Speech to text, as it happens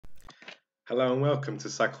Hello and welcome to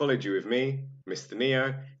Psychology with me, Mr.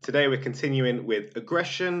 Neo. Today we're continuing with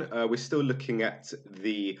aggression. We're still looking at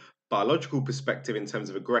the biological perspective in terms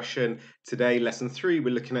of aggression. Today, lesson 3,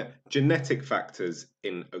 we're looking at genetic factors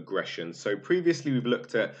in aggression. So previously we've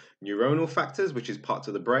looked at neuronal factors, which is parts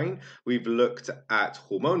of the brain. We've looked at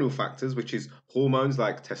hormonal factors, which is hormones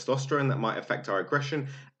like testosterone that might affect our aggression.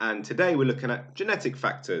 And today we're looking at genetic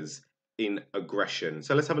factors in aggression.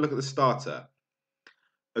 So let's have a look at the starter.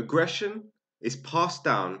 Aggression is passed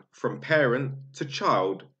down from parent to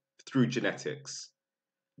child through genetics.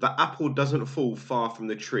 The apple doesn't fall far from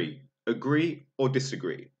the tree. Agree or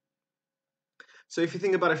disagree? So if you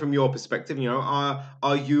think about it from your perspective,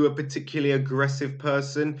 are you a particularly aggressive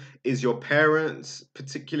person? Is your parents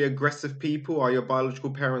particularly aggressive people? Are your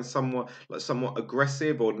biological parents somewhat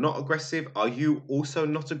aggressive or not aggressive? Are you also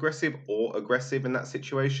not aggressive or aggressive in that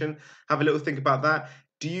situation? Have a little think about that.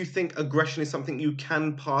 Do you think aggression is something you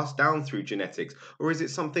can pass down through genetics? Or is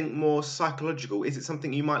it something more psychological? Is it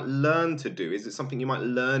something you might learn to do? Is it something you might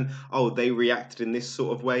learn, oh, they reacted in this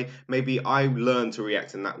sort of way? Maybe I learned to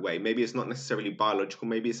react in that way. Maybe it's not necessarily biological,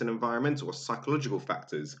 maybe it's an environmental or psychological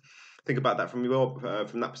factors. Think about that from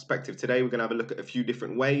that perspective. Today, we're going to have a look at a few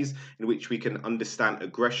different ways in which we can understand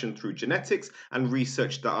aggression through genetics and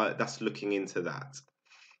research that's looking into that.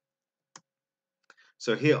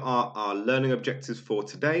 So here are our learning objectives for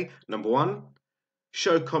today. Number 1,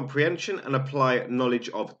 show comprehension and apply knowledge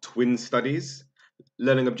of twin studies.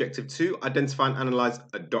 Learning objective 2, identify and analyze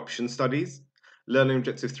adoption studies. Learning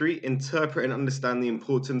objective 3, interpret and understand the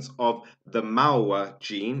importance of the malware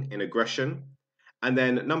gene in aggression. And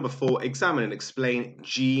then number 4, examine and explain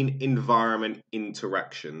gene-environment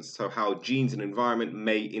interactions. So how genes and environment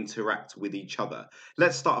may interact with each other.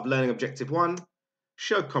 Let's start with learning objective 1,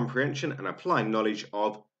 show comprehension and apply knowledge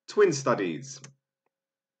of twin studies.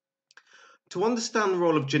 To understand the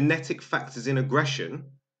role of genetic factors in aggression,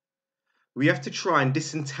 we have to try and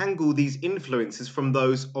disentangle these influences from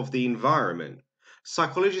those of the environment.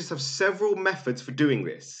 Psychologists have several methods for doing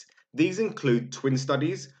this. These include twin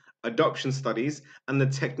studies, adoption studies, and the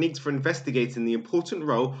techniques for investigating the important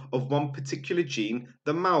role of one particular gene,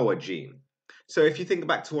 the malware gene. So if you think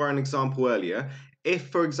back to our example earlier, if,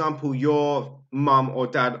 for example, your mum or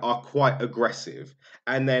dad are quite aggressive,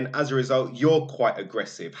 and then as a result, you're quite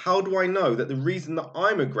aggressive, how do I know that the reason that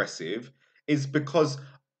I'm aggressive is because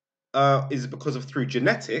of through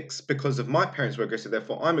genetics, because of my parents were aggressive,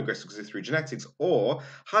 therefore I'm aggressive because it's through genetics? Or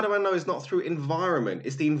how do I know it's not through environment?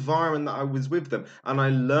 It's the environment that I was with them and I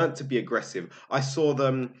learned to be aggressive. I saw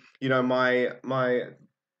them, my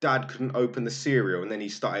dad couldn't open the cereal and then he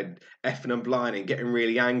started effing and blind and getting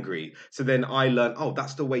really angry. So then I learned, oh,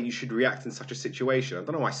 that's the way you should react in such a situation. I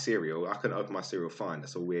don't know why cereal, I couldn't open my cereal fine.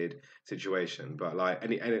 That's a weird situation. But like,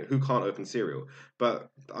 who can't open cereal? But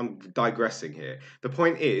I'm digressing here. The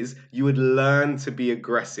point is, you would learn to be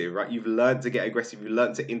aggressive, right? You've learned to get aggressive. You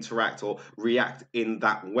learned to interact or react in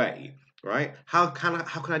that way, right? How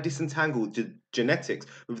can I disentangle genetics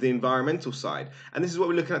with the environmental side? And this is what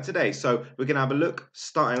we're looking at today. So we're going to have a look,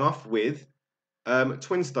 starting off with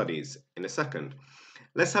twin studies in a second.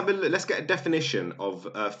 Let's get a definition of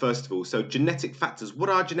first of all. So genetic factors. What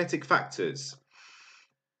are genetic factors?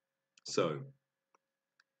 So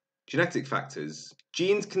genetic factors.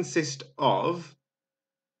 Genes consist of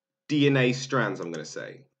DNA strands, I'm going to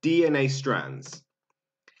say. DNA strands.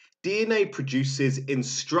 DNA produces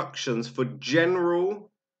instructions for general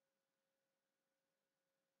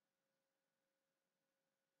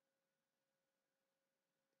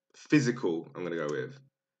physical, I'm going to go with,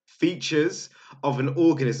 features of an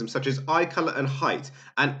organism such as eye color and height,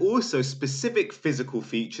 and also specific physical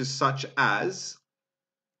features such as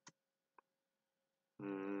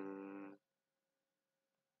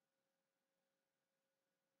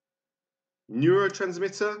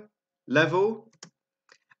neurotransmitter level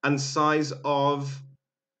and size of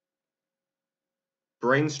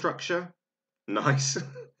brain structure. Nice.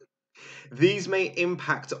 These may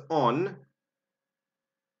impact on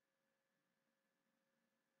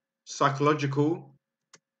psychological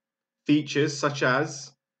features such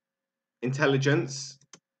as intelligence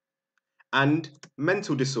and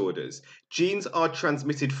mental disorders. Genes are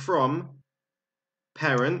transmitted from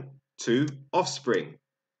parent to offspring,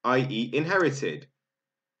 i.e. inherited.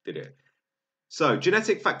 So,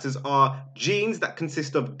 genetic factors are genes that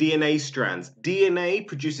consist of DNA strands. DNA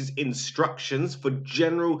produces instructions for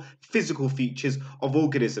general physical features of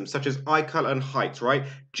organisms, such as eye color and height, right?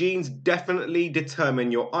 Genes definitely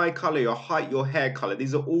determine your eye color, your height, your hair color.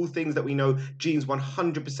 These are all things that we know genes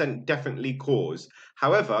 100% definitely cause.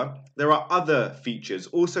 However, there are other features,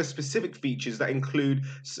 also specific features that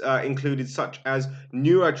included such as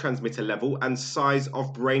neurotransmitter level and size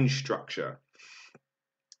of brain structure.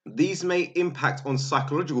 These may impact on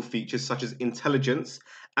psychological features such as intelligence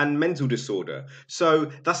and mental disorder. So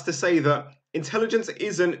that's to say that intelligence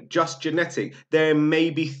isn't just genetic. There may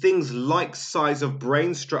be things like size of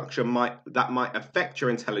brain structure that might affect your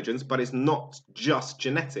intelligence, but it's not just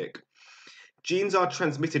genetic. Genes are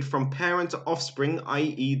transmitted from parent to offspring,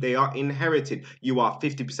 i.e., they are inherited. You are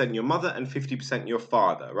 50% your mother and 50% your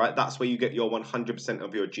father, right? That's where you get your 100%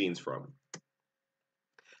 of your genes from.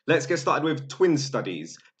 Let's get started with twin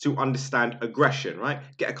studies to understand aggression, right?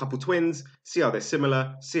 Get a couple twins, see how they're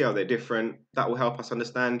similar, see how they're different. That will help us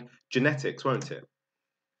understand genetics, won't it?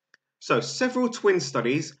 So, several twin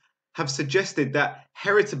studies have suggested that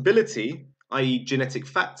heritability, i.e., genetic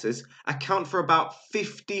factors, account for about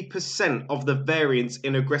 50% of the variance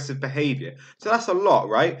in aggressive behavior. So that's a lot,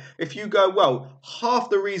 right? If you go, well, half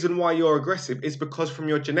the reason why you're aggressive is because from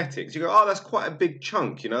your genetics. You go, oh, that's quite a big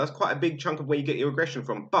chunk, that's quite a big chunk of where you get your aggression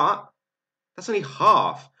from. But that's only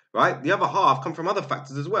half, right? The other half come from other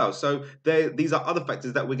factors as well. So these are other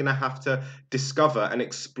factors that we're going to have to discover and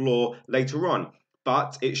explore later on.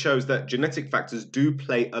 But it shows that genetic factors do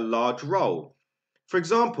play a large role. For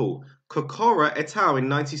example, Kokora et al. In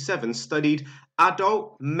 1997 studied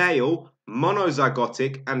adult male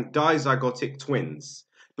monozygotic and dizygotic twins.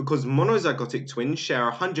 Because monozygotic twins share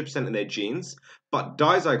 100% of their genes, but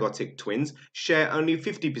dizygotic twins share only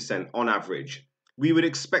 50% on average. We would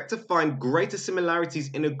expect to find greater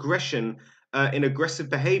similarities in aggressive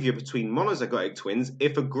behavior between monozygotic twins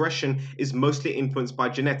if aggression is mostly influenced by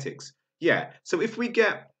genetics. Yeah, so if we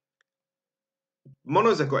get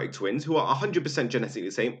monozygotic twins who are 100% genetically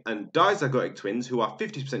the same and dizygotic twins who are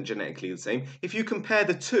 50% genetically the same, if you compare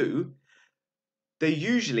the two, they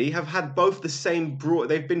usually have had both the same,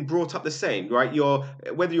 they've been brought up the same, right?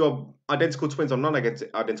 Whether you're identical twins or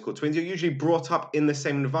non-identical twins, you're usually brought up in the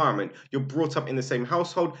same environment. You're brought up in the same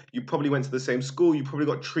household. You probably went to the same school. You probably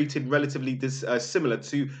got treated relatively similar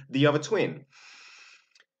to the other twin.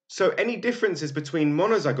 So any differences between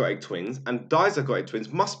monozygotic twins and dizygotic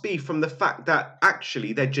twins must be from the fact that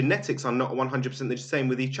actually their genetics are not 100% the same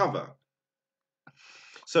with each other.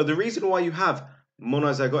 So the reason why you have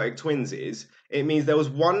monozygotic twins is it means there was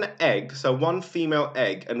one egg, so one female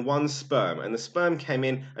egg and one sperm, and the sperm came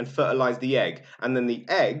in and fertilized the egg, and then the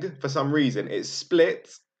egg, for some reason, it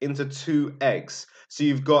split into two eggs. So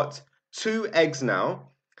you've got two eggs now,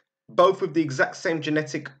 both with the exact same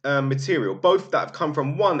genetic material, both that have come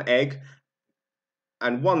from one egg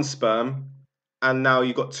and one sperm, and now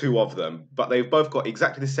you've got two of them, but they've both got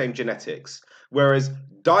exactly the same genetics. Whereas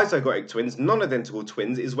dizygotic twins, non-identical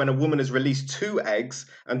twins, is when a woman has released two eggs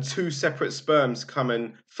and two separate sperms come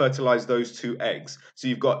and fertilize those two eggs. So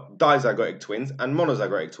you've got dizygotic twins and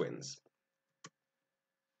monozygotic twins.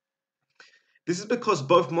 This is because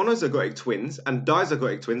both monozygotic twins and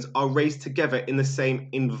dizygotic twins are raised together in the same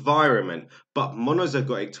environment, but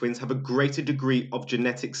monozygotic twins have a greater degree of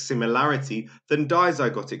genetic similarity than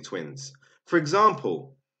dizygotic twins. For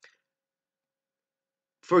example,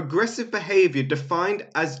 for aggressive behavior defined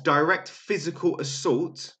as direct physical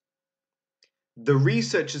assault, the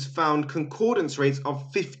researchers found concordance rates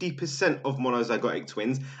of 50% of monozygotic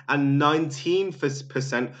twins and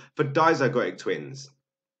 19% for dizygotic twins.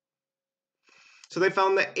 So they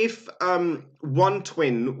found that if one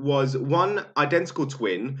identical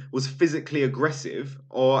twin was physically aggressive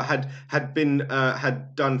or had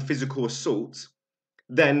done physical assault,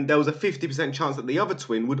 then there was a 50% chance that the other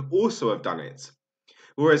twin would also have done it.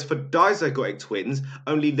 Whereas for dizygotic twins,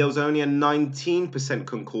 there was only a 19%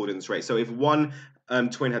 concordance rate. So if one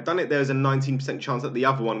twin had done it, there was a 19% chance that the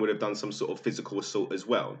other one would have done some sort of physical assault as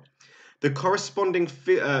well. The corresponding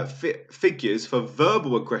figures for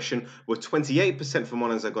verbal aggression were 28% for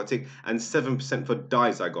monozygotic and 7% for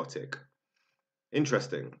dizygotic.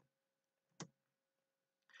 Interesting.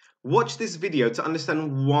 Watch this video to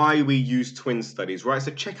understand why we use twin studies, right?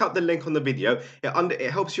 So check out the link on the video.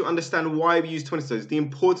 It helps you understand why we use twin studies, the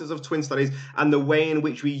importance of twin studies, and the way in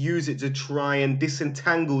which we use it to try and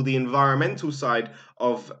disentangle the environmental side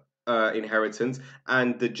of inheritance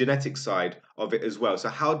and the genetic side of it as well. So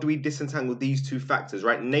how do we disentangle these two factors,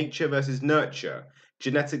 right? Nature versus nurture,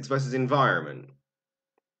 genetics versus environment.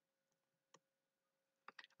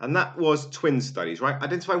 And that was twin studies, right?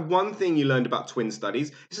 Identify one thing you learned about twin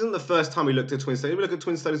studies. This isn't the first time we looked at twin studies. We look at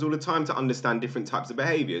twin studies all the time to understand different types of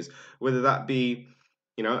behaviors, whether that be,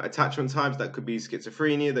 attachment types, that could be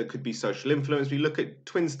schizophrenia, that could be social influence. We look at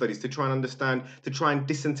twin studies to try and understand, to try and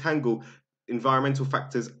disentangle environmental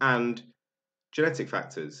factors and genetic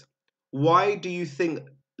factors. Why do you think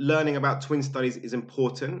learning about twin studies is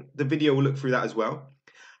important? The video will look through that as well.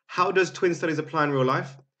 How does twin studies apply in real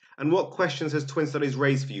life? And what questions has twin studies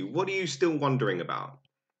raised for you? What are you still wondering about?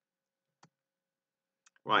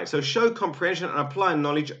 Right, so show comprehension and apply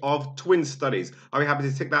knowledge of twin studies. Are we happy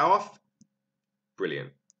to tick that off?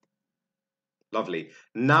 Brilliant. Lovely.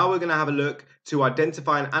 Now we're going to have a look to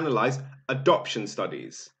identify and analyze adoption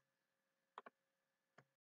studies.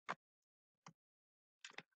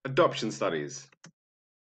 Adoption studies.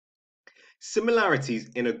 Similarities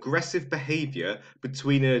in aggressive behavior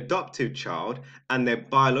between an adoptive child and their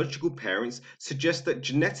biological parents suggest that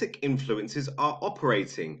genetic influences are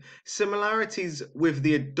operating. Similarities with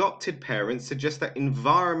the adopted parents suggest that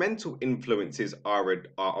environmental influences are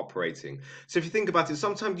operating. So if you think about it,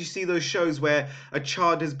 sometimes you see those shows where a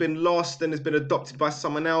child has been lost and has been adopted by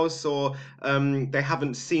someone else, or they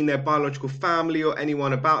haven't seen their biological family or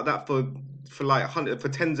anyone about that for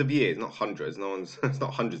tens of years, not hundreds. It's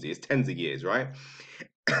not hundreds of years, tens of years, right?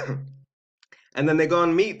 And then they go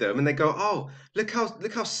and meet them and they go, oh, look how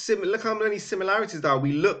many similarities there are.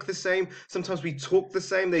 We look the same, sometimes we talk the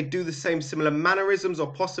same, they do the same similar mannerisms,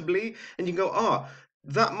 or possibly, and you can go, oh,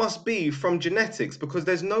 that must be from genetics, because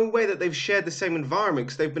there's no way that they've shared the same environment,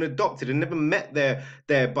 because they've been adopted and never met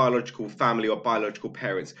their biological family or biological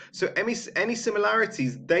parents. So any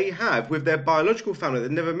similarities they have with their biological family that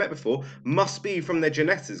they've never met before must be from their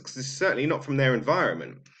genetics, because it's certainly not from their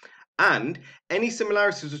environment. And any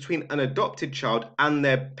similarities between an adopted child and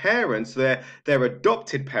their parents, their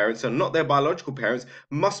adopted parents and not their biological parents,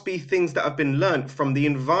 must be things that have been learned from the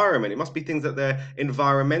environment. It must be things that they're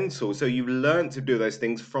environmental. So you've learned to do those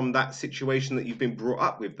things from that situation that you've been brought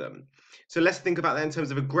up with them. So let's think about that in terms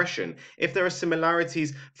of aggression. If there are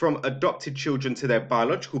similarities from adopted children to their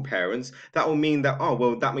biological parents, that will mean that, oh,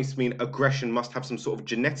 well, that must mean aggression must have some sort of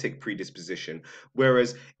genetic predisposition.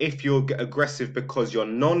 Whereas if you're aggressive because your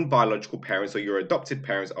non-biological parents or your adopted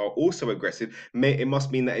parents are also aggressive, it must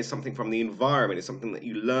mean that it's something from the environment. It's something that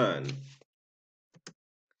you learn.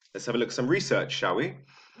 Let's have a look at some research, shall we?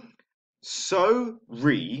 So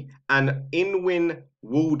Ree and Inwin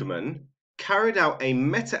Waldman carried out a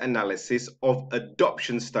meta-analysis of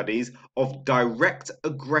adoption studies of direct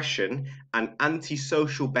aggression and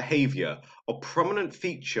antisocial behavior, a prominent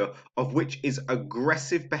feature of which is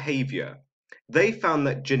aggressive behavior. They found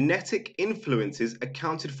that genetic influences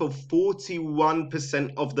accounted for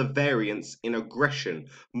 41% of the variance in aggression,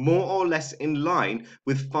 more or less in line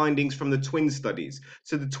with findings from the twin studies.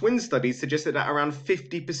 So the twin studies suggested that around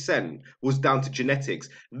 50% was down to genetics.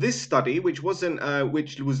 This study, which was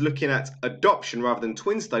looking at adoption rather than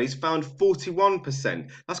twin studies, found 41%.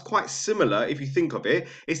 That's quite similar if you think of it.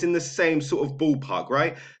 It's in the same sort of ballpark,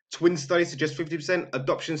 right? Twin studies suggest 50%.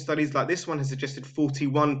 Adoption studies like this one has suggested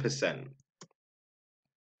 41%.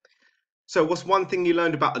 So what's one thing you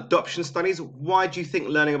learned about adoption studies? Why do you think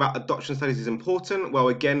learning about adoption studies is important? Well,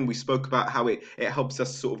 again, we spoke about how it helps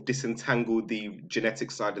us sort of disentangle the genetic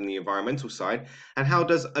side and the environmental side. And how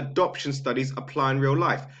does adoption studies apply in real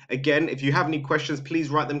life? Again, if you have any questions, please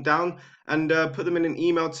write them down and put them in an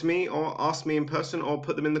email to me, or ask me in person, or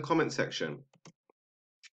put them in the comment section.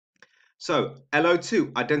 So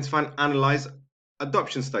LO2, identify and analyze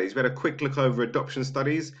adoption studies. We had a quick look over adoption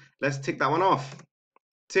studies. Let's tick that one off.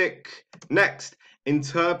 Tick. Next,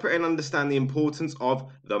 interpret and understand the importance of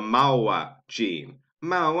the MAOA gene.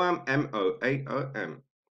 MAOAM, M-O-A-O-M.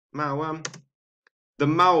 MAOAM. The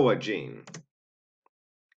MAOA gene.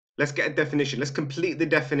 Let's get a definition. Let's complete the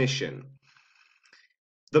definition.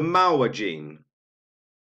 The MAOA gene.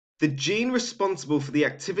 The gene responsible for the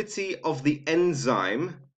activity of the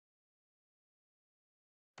enzyme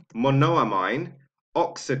monoamine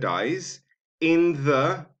oxidase in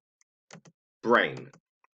the brain.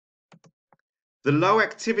 The low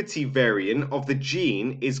activity variant of the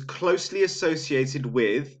gene is closely associated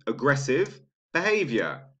with aggressive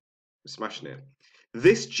behavior. I'm smashing it.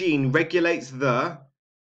 This gene regulates the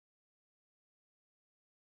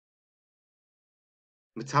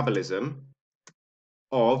metabolism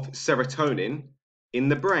of serotonin in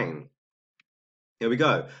the brain. Here we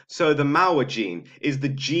go. So the MAOA gene is the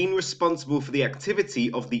gene responsible for the activity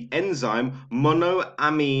of the enzyme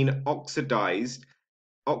monoamine oxidase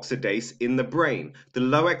in the brain. The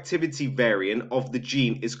low activity variant of the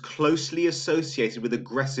gene is closely associated with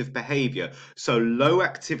aggressive behavior. So low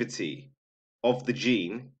activity of the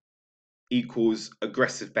gene equals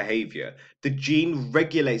aggressive behavior. The gene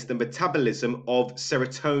regulates the metabolism of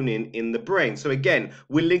serotonin in the brain. So again,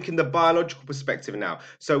 we're linking the biological perspective now.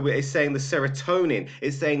 So it's saying the serotonin,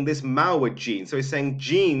 it's saying this malware gene. So it's saying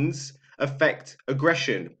genes affect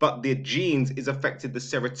aggression, but the genes is affected the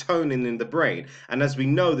serotonin in the brain. And as we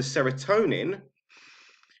know, the serotonin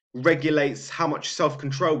regulates how much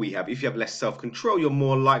self-control we have. If you have less self-control, you're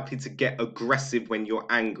more likely to get aggressive when you're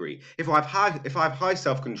angry. If I have high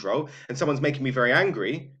self-control and someone's making me very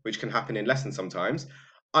angry, which can happen in lessons sometimes,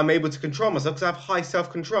 I'm able to control myself because I have high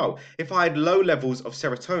self-control. If I had low levels of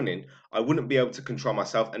serotonin, I wouldn't be able to control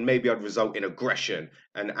myself, and maybe I'd result in aggression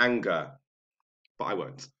and anger, but I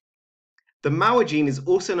won't. The Mauer gene is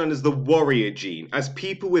also known as the warrior gene, as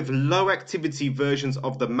people with low activity versions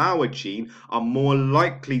of the Mauer gene are more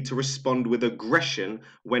likely to respond with aggression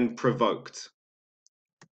when provoked.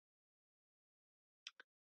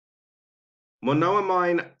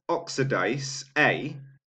 Monoamine oxidase A,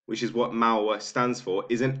 which is what Mauer stands for,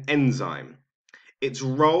 is an enzyme. Its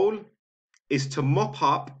role is to mop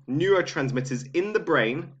up neurotransmitters in the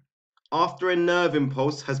brain after a nerve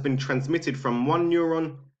impulse has been transmitted from one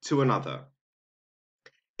neuron to another.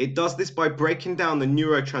 It does this by breaking down the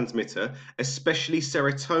neurotransmitter, especially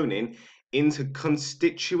serotonin, into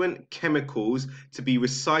constituent chemicals to be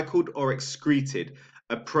recycled or excreted,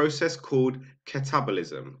 a process called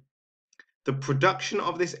catabolism. The production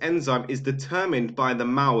of this enzyme is determined by the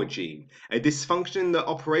Mauer gene. A dysfunction in the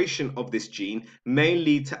operation of this gene may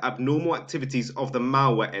lead to abnormal activities of the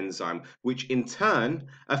Mauer enzyme, which in turn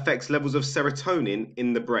affects levels of serotonin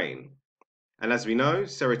in the brain. And as we know,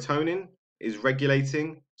 serotonin is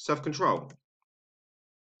regulating self-control.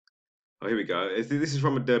 Oh, here we go. This is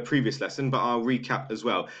from the previous lesson, but I'll recap as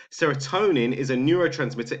well. Serotonin is a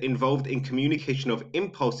neurotransmitter involved in communication of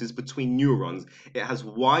impulses between neurons. It has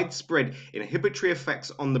widespread inhibitory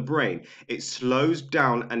effects on the brain. It slows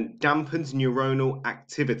down and dampens neuronal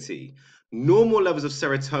activity. Normal levels of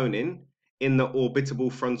serotonin in the orbital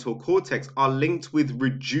frontal cortex are linked with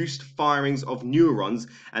reduced firings of neurons,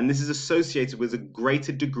 and this is associated with a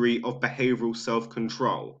greater degree of behavioral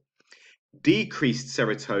self-control. Decreased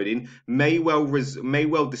serotonin may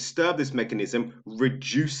well disturb this mechanism,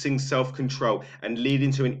 reducing self-control and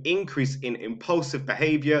leading to an increase in impulsive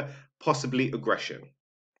behavior, possibly aggression.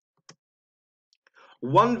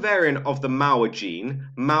 One variant of the Mauer gene,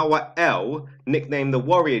 Mauer-L, nicknamed the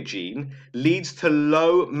warrior gene, leads to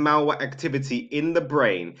low Mauer activity in the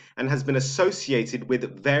brain and has been associated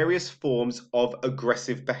with various forms of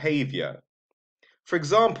aggressive behavior. For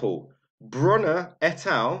example, Brunner et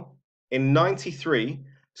al. In 1993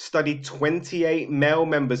 studied 28 male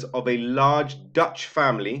members of a large Dutch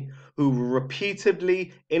family who were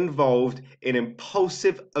repeatedly involved in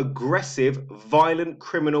impulsive, aggressive, violent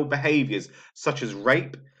criminal behaviors such as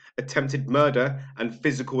rape, attempted murder, and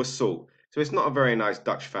physical assault. So it's not a very nice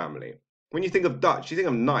Dutch family. When you think of Dutch, you think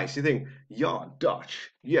of nice. You think, yeah,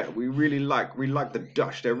 Dutch. Yeah, we like the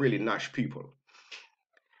Dutch. They're really nice people.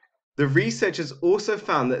 The researchers also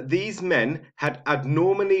found that these men had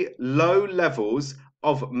abnormally low levels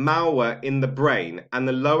of Mauer in the brain and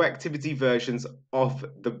the low activity versions of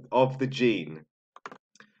the gene.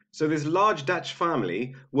 So this large Dutch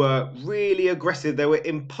family were really aggressive. They were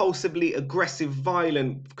impulsively aggressive,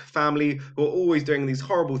 violent family who were always doing these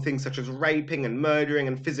horrible things such as raping and murdering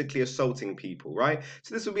and physically assaulting people, right?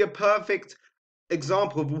 So this would be a perfect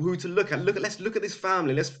example of who to look at. Let's look at this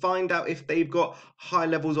family. Let's find out if they've got high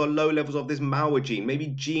levels or low levels of this Mauer gene. Maybe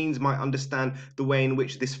genes might understand the way in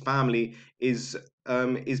which this family is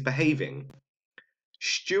behaving.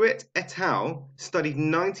 Stewart et al. Studied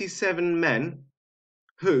 97 men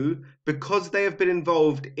who, because they have been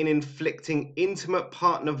involved in inflicting intimate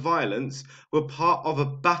partner violence, were part of a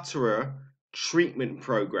Batterer treatment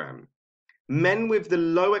program. Men with the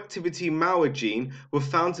low activity Mauer gene were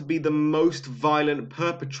found to be the most violent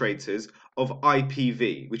perpetrators of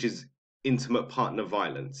IPV, which is intimate partner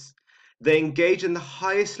violence. They engaged in the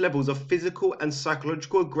highest levels of physical and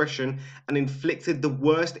psychological aggression and inflicted the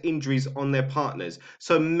worst injuries on their partners.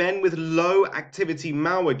 So men with low activity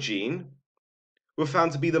Mauer gene were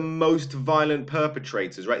found to be the most violent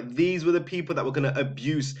perpetrators, right? These were the people that were going to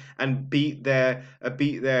abuse and beat their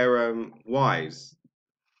wives.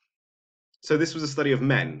 So this was a study of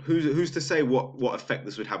men. Who's to say what effect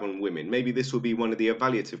this would have on women? Maybe this will be one of the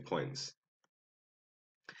evaluative points.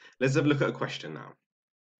 Let's have a look at a question now.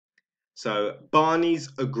 So Barney's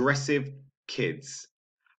aggressive kids.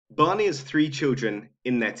 Barney has 3 children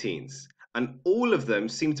in their teens, and all of them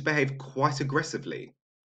seem to behave quite aggressively.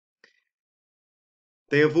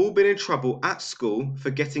 They have all been in trouble at school for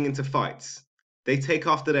getting into fights. They take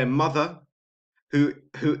after their mother, who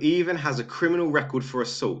even has a criminal record for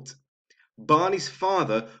assault. Barney's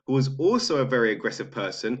father, who was also a very aggressive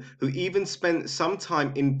person, who even spent some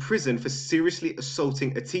time in prison for seriously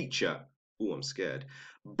assaulting a teacher. Oh, I'm scared.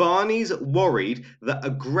 Barney's worried that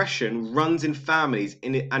aggression runs in families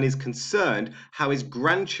and is concerned how his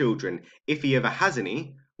grandchildren, if he ever has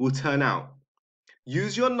any, will turn out.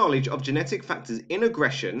 Use your knowledge of genetic factors in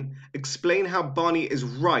aggression. Explain how Barney is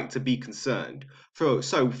right to be concerned.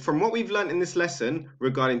 So from what we've learned in this lesson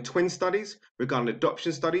regarding twin studies, regarding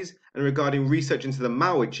adoption studies, and regarding research into the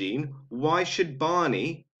Mauer gene, why should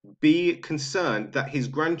Barney be concerned that his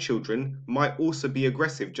grandchildren might also be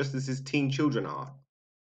aggressive, just as his teen children are?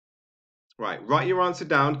 Right, write your answer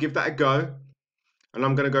down, give that a go, and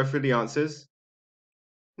I'm going to go through the answers.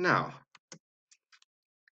 Now,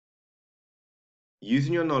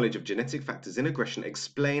 using your knowledge of genetic factors in aggression,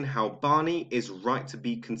 explain how Barney is right to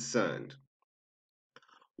be concerned.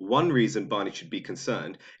 One reason Barney should be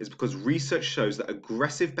concerned is because research shows that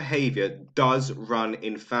aggressive behavior does run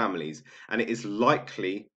in families, and it is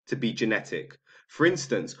likely to be genetic. For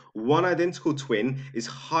instance, one identical twin is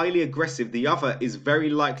highly aggressive, the other is very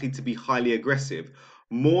likely to be highly aggressive,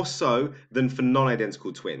 more so than for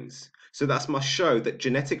non-identical twins. So that must show that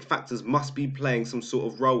genetic factors must be playing some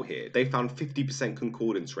sort of role here. They found 50%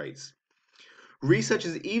 concordance rates. Research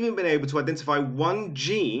has even been able to identify one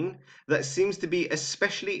gene that seems to be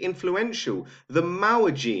especially influential, the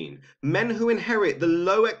Mauer gene. Men who inherit the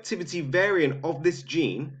low activity variant of this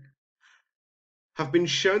gene have been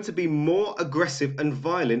shown to be more aggressive and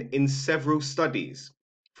violent in several studies.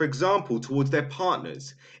 For example, towards their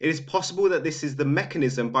partners. It is possible that this is the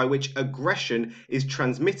mechanism by which aggression is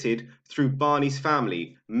transmitted through Barney's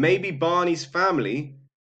family. Maybe Barney's family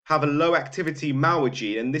have a low activity Mauer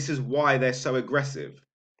gene, and this is why they're so aggressive.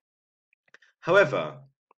 However,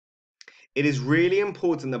 it is really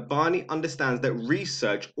important that Barney understands that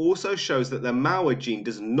research also shows that the Mauer gene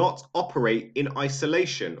does not operate in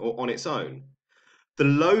isolation or on its own. The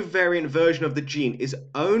low variant version of the gene is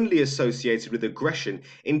only associated with aggression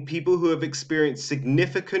in people who have experienced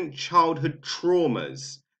significant childhood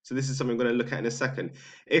traumas. So this is something I'm going to look at in a second.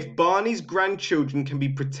 If Barney's grandchildren can be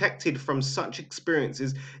protected from such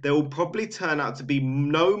experiences, they will probably turn out to be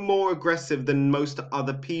no more aggressive than most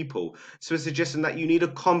other people. So it's suggesting that you need a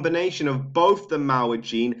combination of both the Mauer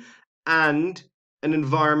gene and an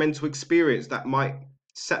environmental experience that might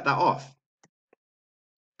set that off.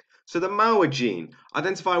 So the Mauer gene.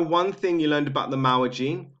 Identify one thing you learned about the Mauer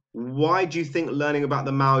gene. Why do you think learning about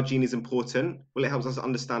the Mauer gene is important? Well, it helps us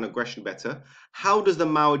understand aggression better. How does the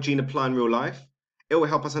Mauer gene apply in real life? It will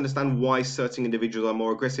help us understand why certain individuals are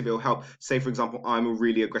more aggressive. It will help, say, for example, I'm a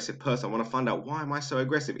really aggressive person. I want to find out, why am I so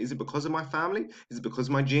aggressive? Is it because of my family? Is it because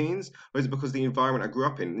of my genes? Or is it because of the environment I grew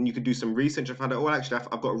up in? And you could do some research and find out, well, actually,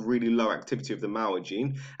 I've got a really low activity of the Mauer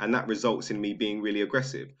gene, and that results in me being really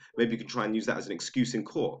aggressive. Maybe you can try and use that as an excuse in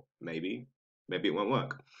court. Maybe it won't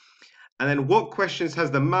work. And then what questions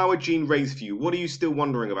has the Mauer gene raised for you? What are you still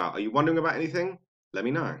wondering about? Are you wondering about anything? Let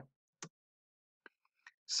me know.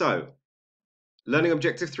 So, learning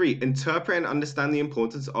objective 3, interpret and understand the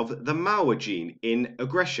importance of the Mauer gene in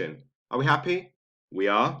aggression. Are we happy? We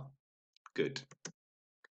are? Good.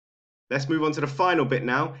 Let's move on to the final bit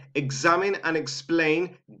now. Examine and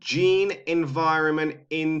explain gene-environment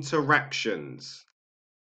interactions.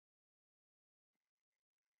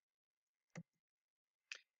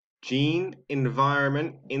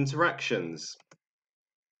 Gene-environment interactions.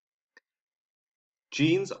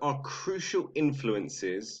 Genes are crucial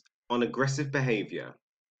influences on aggressive behavior,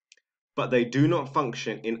 but they do not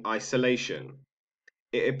function in isolation.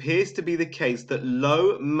 It appears to be the case that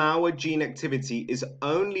low Mauer gene activity is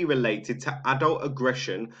only related to adult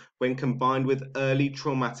aggression when combined with early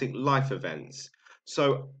traumatic life events.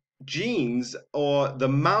 So genes, or the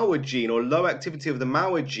Mauer gene, or low activity of the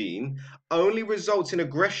Mauer gene, only results in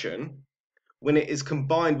aggression when it is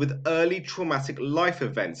combined with early traumatic life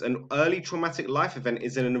events. An early traumatic life event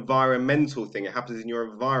is an environmental thing. It happens in your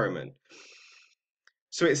environment.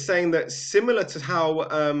 So it's saying that similar to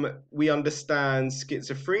how we understand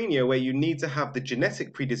schizophrenia, where you need to have the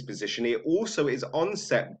genetic predisposition, it also is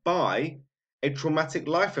onset by a traumatic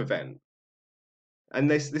life event. And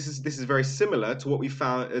this is very similar to what we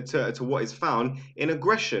found to what is found in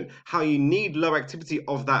aggression. How you need low activity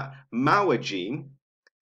of that Mauer gene,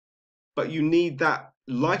 but you need that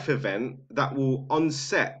life event that will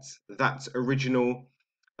onset that original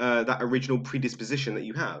predisposition that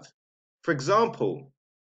you have. For example,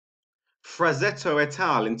 Frazetto et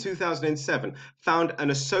al. In 2007 found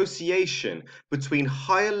an association between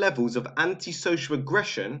higher levels of antisocial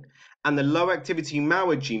aggression and the low activity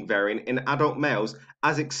MAOA gene variant in adult males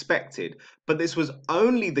as expected, but this was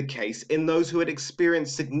only the case in those who had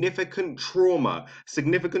experienced significant trauma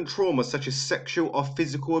such as sexual or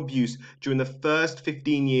physical abuse during the first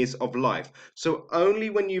 15 years of life. So only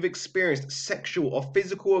when you've experienced sexual or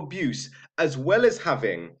physical abuse, as well as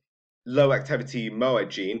having low activity MOA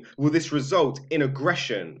gene, will this result in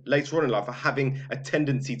aggression later on in life, or having a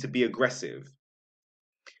tendency to be aggressive.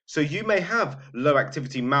 So you may have low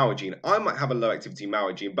activity MAOA gene. I might have a low activity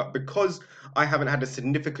MAOA gene, but because I haven't had a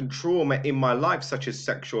significant trauma in my life, such as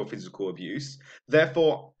sexual or physical abuse,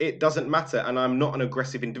 therefore it doesn't matter and I'm not an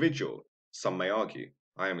aggressive individual. Some may argue.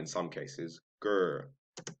 I am in some cases. Grr.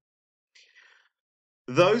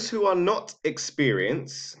 Those who had not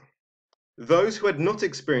experienced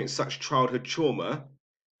such childhood trauma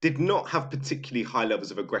did not have particularly high levels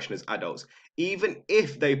of aggression as adults, even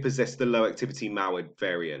if they possessed the low activity MAOA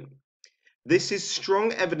variant. This is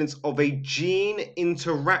strong evidence of a gene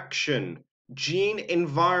interaction,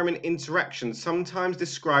 gene-environment interaction, sometimes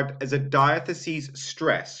described as a diathesis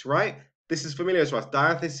stress, right? This is familiar to us,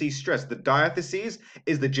 diathesis stress. The diathesis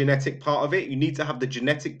is the genetic part of it. You need to have the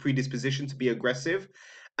genetic predisposition to be aggressive.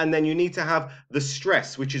 And then you need to have the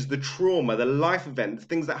stress, which is the trauma, the life event, the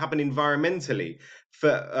things that happen environmentally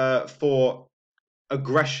for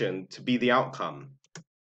aggression to be the outcome.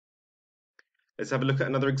 Let's have a look at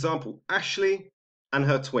another example. Ashley and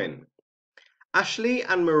her twin. Ashley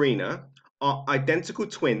and Marina are identical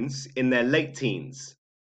twins in their late teens.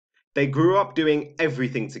 They grew up doing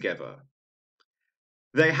everything together.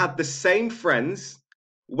 They had the same friends,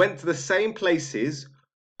 went to the same places,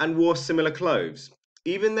 and wore similar clothes.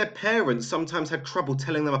 Even their parents sometimes had trouble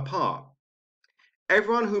telling them apart.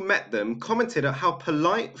 Everyone who met them commented at how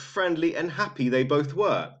polite, friendly, and happy they both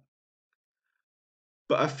were.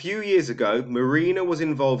 But a few years ago, Marina was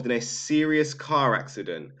involved in a serious car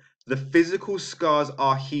accident. The physical scars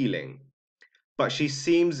are healing, but she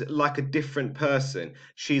seems like a different person.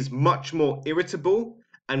 She's much more irritable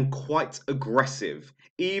and quite aggressive,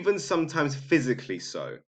 even sometimes physically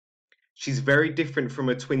so. She's very different from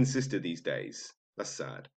her twin sister these days. That's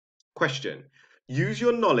sad. Question. Use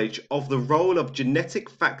your knowledge of the role of genetic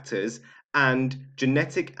factors and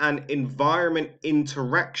genetic and environment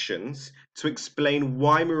interactions to explain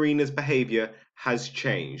why Marina's behavior has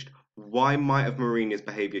changed. Why might have Marina's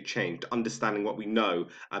behavior changed? Understanding what we know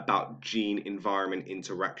about gene-environment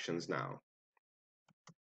interactions now.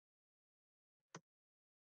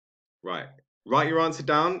 Right. Write your answer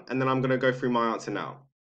down, and then I'm going to go through my answer now.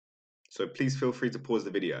 So please feel free to pause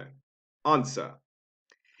the video. Answer.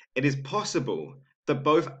 It is possible that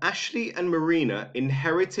both Ashley and Marina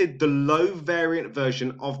inherited the low variant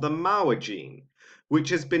version of the MAOA gene, which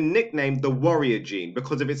has been nicknamed the warrior gene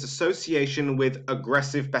because of its association with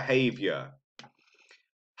aggressive behavior.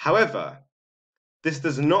 However, this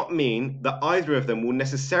does not mean that either of them will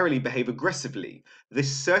necessarily behave aggressively.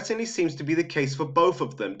 This certainly seems to be the case for both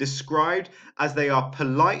of them, described as they are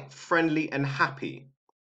polite, friendly, and happy.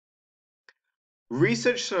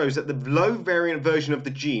 Research shows that the low variant version of the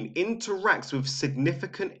gene interacts with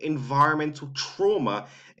significant environmental trauma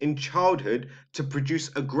in childhood to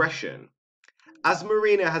produce aggression. As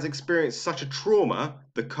Marina has experienced such a trauma,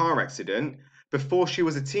 the car accident, before she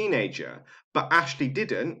was a teenager, but Ashley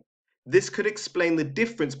didn't, this could explain the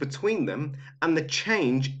difference between them and the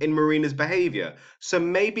change in Marina's behavior. So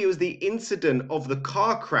maybe it was the incident of the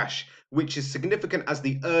car crash which is significant as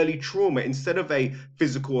the early trauma instead of a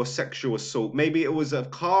physical or sexual assault. Maybe it was the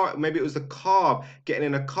car getting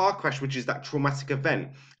in a car crash, which is that traumatic event.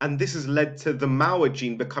 And this has led to the MAOA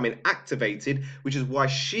gene becoming activated, which is why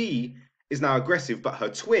she is now aggressive, but her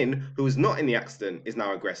twin, who was not in the accident, is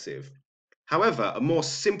now aggressive. However, a more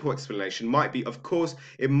simple explanation might be, of course,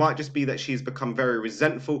 it might just be that she's become very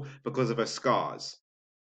resentful because of her scars.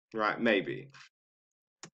 Right, maybe.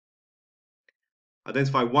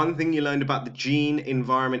 Identify one thing you learned about the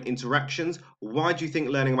gene-environment interactions. Why do you think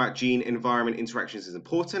learning about gene-environment interactions is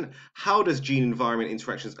important? How does gene-environment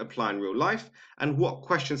interactions apply in real life? And what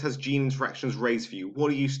questions has gene interactions raised for you?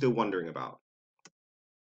 What are you still wondering about?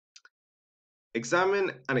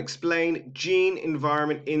 Examine and explain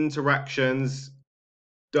gene-environment interactions.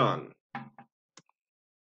 Done.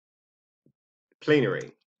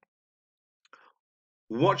 Plenary.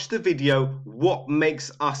 Watch the video, What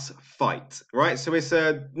Makes Us Fight, right? So it's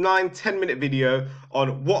a 9-10 minute video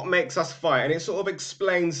on what makes us fight, and it sort of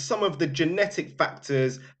explains some of the genetic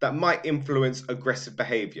factors that might influence aggressive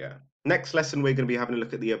behavior. Next lesson, we're going to be having a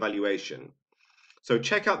look at the evaluation. So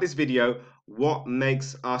check out this video, What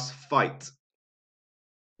Makes Us Fight.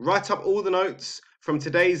 Write up all the notes from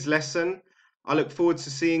today's lesson. I look forward to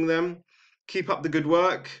seeing them. Keep up the good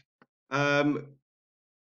work. I'm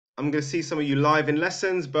going to see some of you live in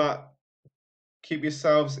lessons, but keep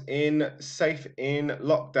yourselves safe in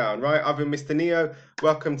lockdown, right? I've been Mr. Neo.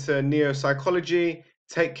 Welcome to Neo Psychology.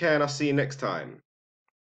 Take care, and I'll see you next time.